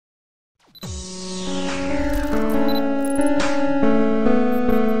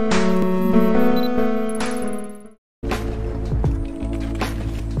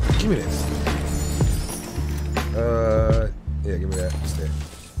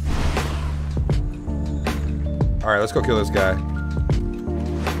Alright, let's go kill this guy.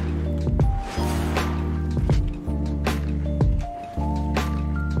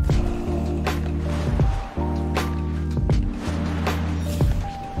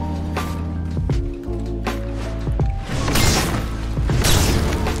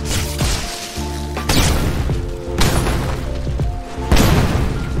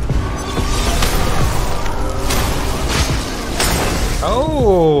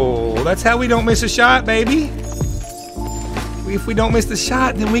 Oh, that's how we don't miss a shot, baby. If we don't miss the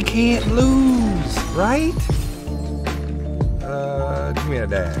shot, then we can't lose, right? Give me a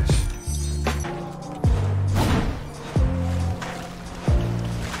dash.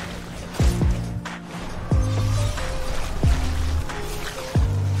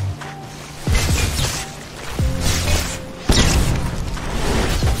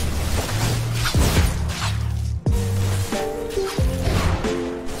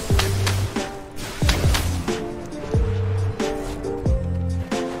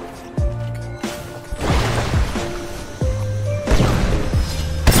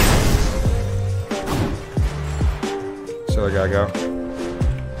 So I gotta go.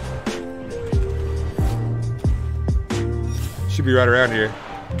 Should be right around here.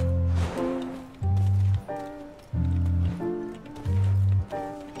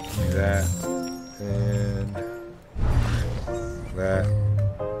 That and that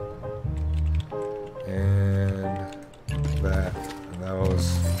and that and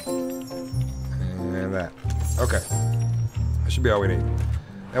those and that. Okay, that should be all we need.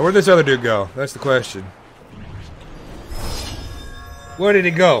 Now where'd this other dude go? That's the question. Where did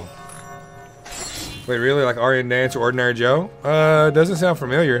he go? Wait, really? Like Aryan Dance or Ordinary Joe? Doesn't sound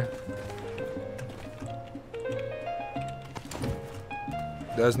familiar.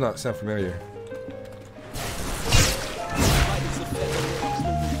 Does not sound familiar.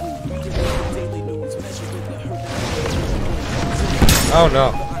 Oh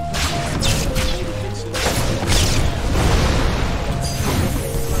no.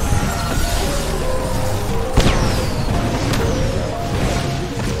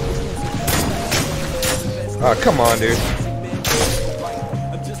 Oh, come on, dude.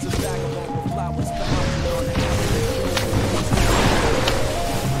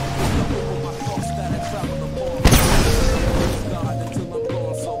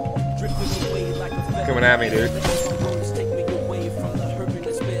 Coming at me, dude.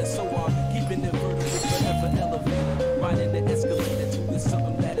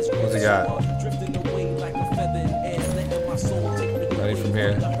 What's he got? I need from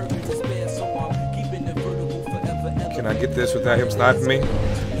here. Can I get this without him sniping me?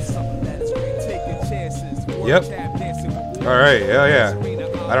 Yep. Alright, hell yeah.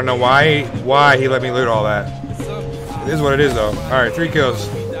 I don't know why he let me loot all that. It is what it is though. Alright, 3 kills.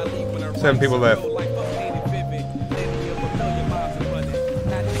 7 people left.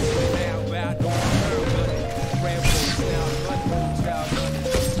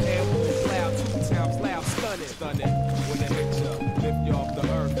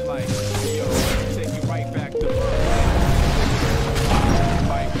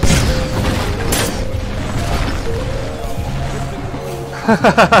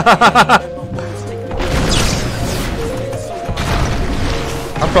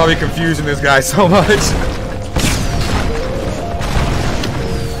 I'm probably confusing this guy so much.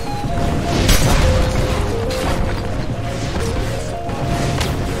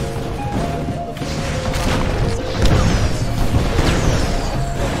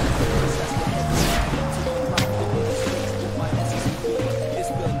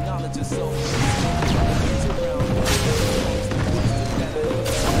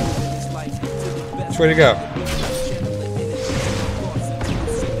 Which way to go?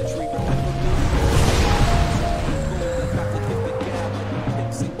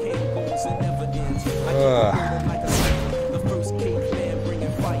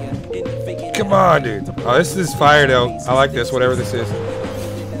 Come on, dude. Oh, this is fire though. I like this, whatever this is.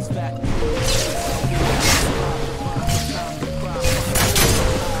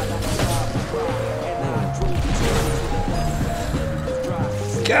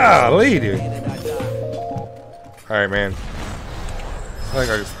 Golly, dude. Alright, man. I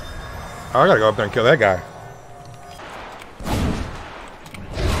think I gotta go up there and kill that guy.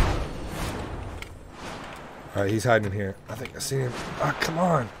 Alright, he's hiding in here. I think I see him. Ah, come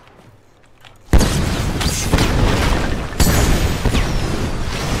on.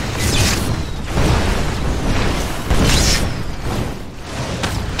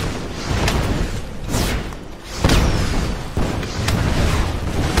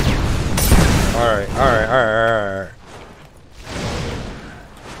 Alright.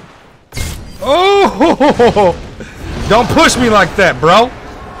 Oh! Don't push me like that, bro.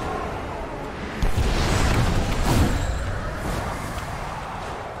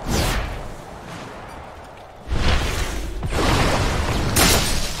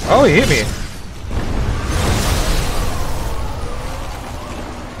 Oh, he hit me.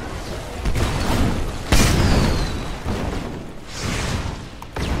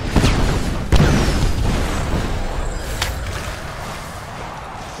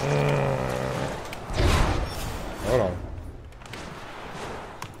 Hold on.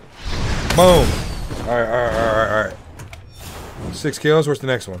 Boom. Alright. 6 kills. Where's the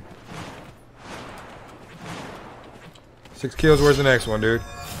next one? 6 kills. Where's the next one, dude?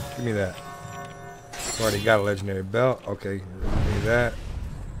 Give me that. Already got a legendary belt. Okay, give me that.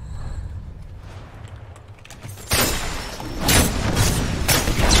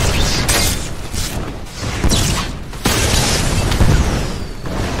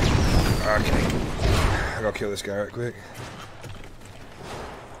 Okay. I'll go kill this guy right quick.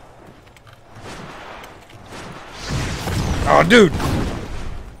 Oh, dude!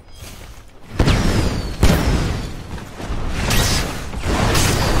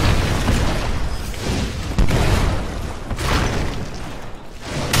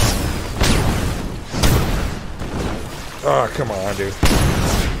 Oh, come on, dude.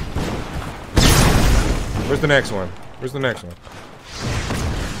 Where's the next one? Where's the next one?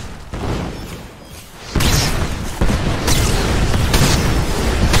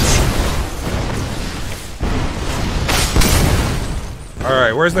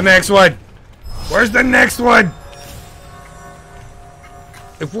 Alright, where's the next one? Where's the next one?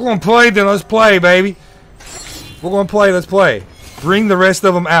 If we're gonna play, then let's play, baby. If we're gonna play, let's play. Bring the rest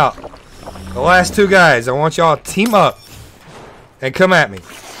of them out. The last 2 guys, I want y'all to team up and come at me.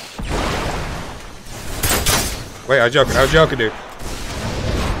 Wait, I was joking, dude.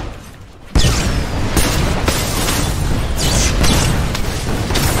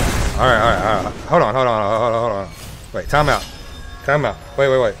 Alright. Hold on. Wait, time out.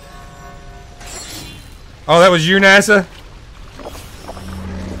 Wait. Oh, that was you, NASA?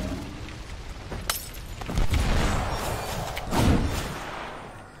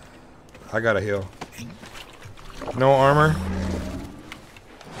 I got a heal. No armor.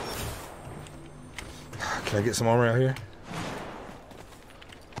 Can I get some armor out here?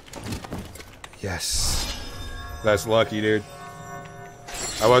 Yes. That's lucky, dude.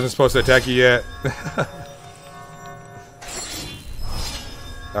 I wasn't supposed to attack you yet.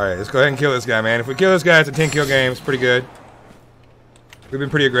 Alright, let's go ahead and kill this guy, man. If we kill this guy, it's a 10 kill game. It's pretty good. We've been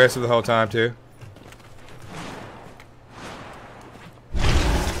pretty aggressive the whole time, too.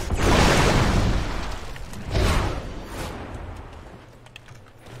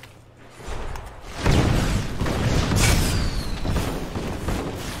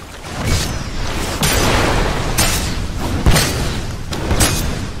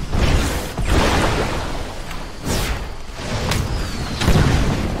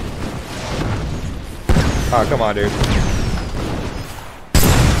 Oh, come on, dude.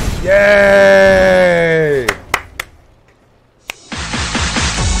 Yeah!